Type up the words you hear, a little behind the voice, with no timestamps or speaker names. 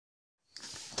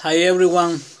Hi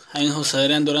everyone, I'm José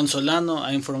Adrián Durán Solano.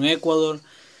 I'm from Ecuador.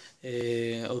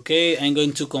 Okay, I'm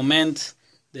going to comment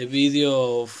the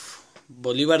video of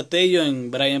Bolivar, Tello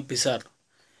and Bryan Pizarro.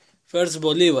 First,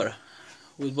 Bolivar.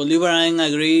 With Bolivar, I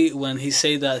agree when he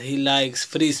said that he likes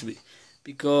frisbee,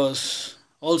 because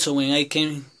also when I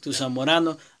came to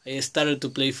Zamorano, I started to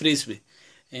play frisbee,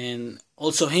 and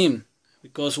also him,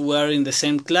 because we are in the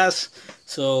same class.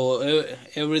 So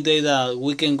every day that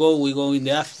we can go, we go in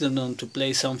the afternoon to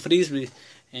play some frisbee,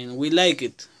 and we like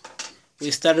it.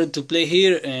 We started to play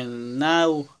here, and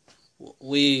now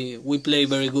we play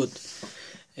very good.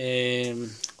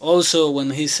 Also, when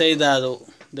he said that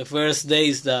the first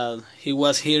days that he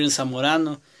was here in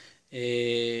Zamorano,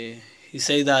 he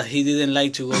said that he didn't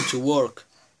like to go to work.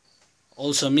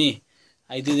 Also me,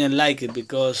 I didn't like it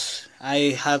because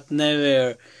I had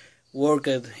never worked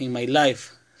in my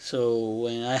life. So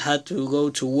when I had to go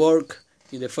to work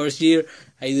in the first year,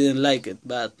 I didn't like it.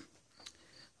 But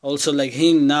also like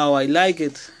him, now I like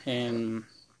it, and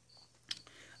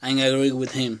I agree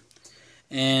with him.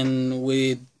 And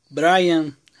with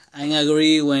Bryan, I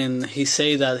agree when he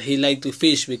say that he like to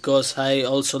fish, because I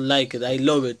also like it. I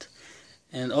love it.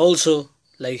 And also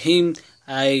like him,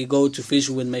 I go to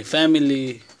fish with my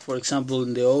family, for example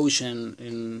in the ocean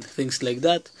and things like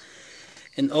that.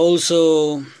 And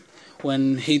also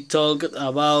when he talked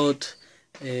about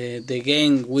the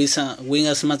game win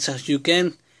as much as you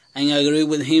can, I agree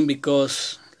with him,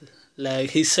 because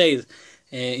like he said,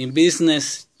 in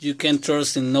business you can't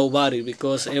trust in nobody,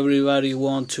 because everybody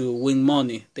want to win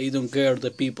money. They don't care the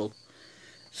people.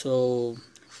 So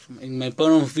in my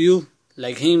point of view,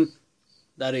 like him,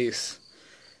 that is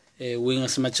win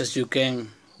as much as you can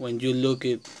when you look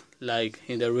it like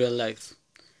in the real life.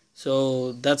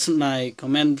 So that's my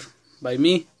comment by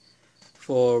me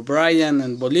for Bryan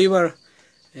and Bolivar.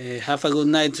 Have a good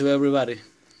night to everybody.